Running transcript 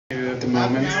the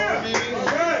moment.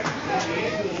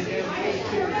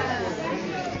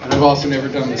 And I've also never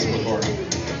done this before.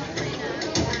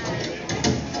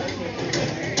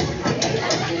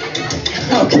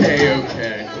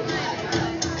 Okay.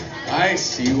 I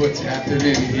see what's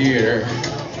happening here.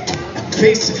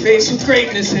 Face to face with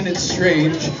greatness and it's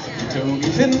strange. You don't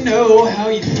even know how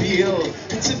you feel.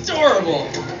 It's adorable.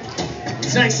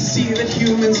 It's nice to see that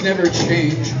humans never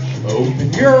change.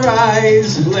 Open your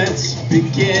eyes, let's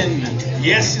begin.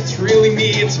 Yes, it's really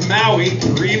me, it's Maui,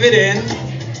 breathe it in.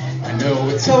 I know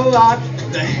it's a lot,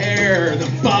 the hair, the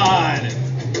bod.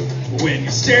 When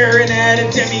you're staring at a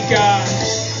demigod,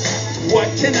 what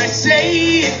can I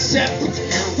say except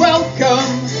you're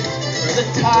welcome? For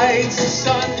the tides, the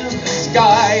sun, the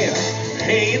sky.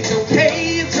 Hey, it's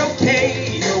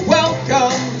okay, you're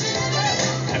welcome.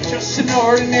 I'm just an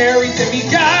ordinary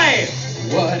demi-guy.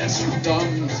 What else your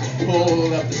thumbs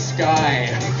pulled up the sky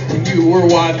when you were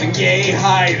waddling yay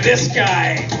high? This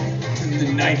guy. When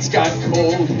the nights got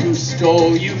cold, who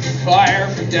stole you fire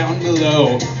from down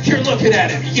below? You're looking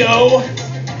at him, yo.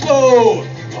 Oh,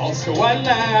 also I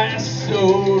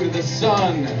lassoed the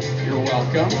sun. You're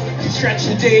welcome. Stretch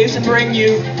the days and bring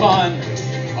you fun.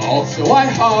 Also I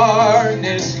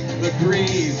harness the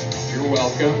breeze. You're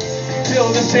welcome.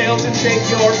 Fill the sails and shake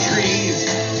your trees.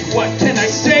 What can I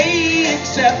say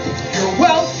except you're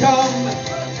welcome?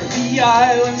 For the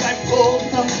islands I pulled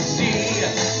from the sea.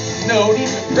 No need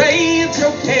to pray, it's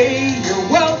okay, you're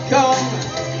welcome.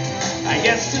 I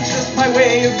guess it's just my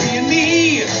way of being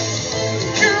me.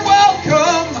 You're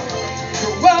welcome,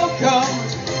 you're welcome.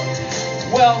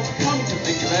 Well, come to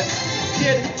think of it,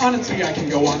 kid, honestly I can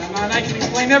go on and on. I can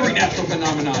explain every natural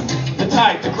phenomenon. The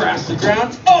tide, the grass, the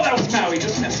ground. Oh, that was Maui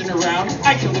just messing around.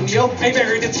 I killed a meal, I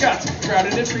buried its guts.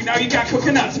 Shrouded a tree, now you got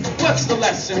coconuts. What's the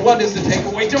lesson? What is the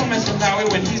takeaway? Don't mess with Maui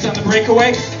when he's on the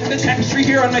breakaway. And the tapestry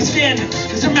here on my skin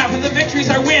is a map of the victories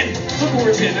I win. Look where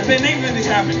we've been. I've been naming things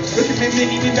happen. Look at me,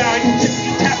 Minnie, me, Maui,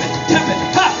 tap it,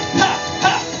 ha, ha,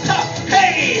 ha, ha,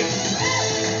 hey!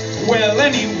 Well,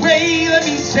 anyway, let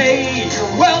me say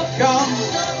you're welcome.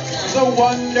 The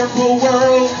wonderful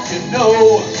world to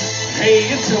know. Hey,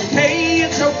 it's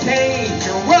okay,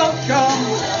 you're welcome.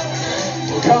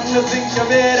 Well, come to think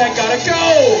of it, I gotta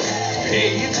go.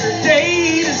 Hey, it's your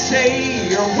day to say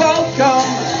you're welcome.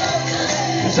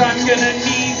 'Cause I'm gonna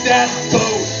need that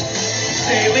boat.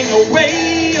 Sailing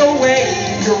away,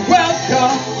 you're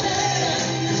welcome.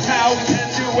 'Cause now we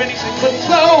can't do anything but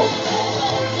float.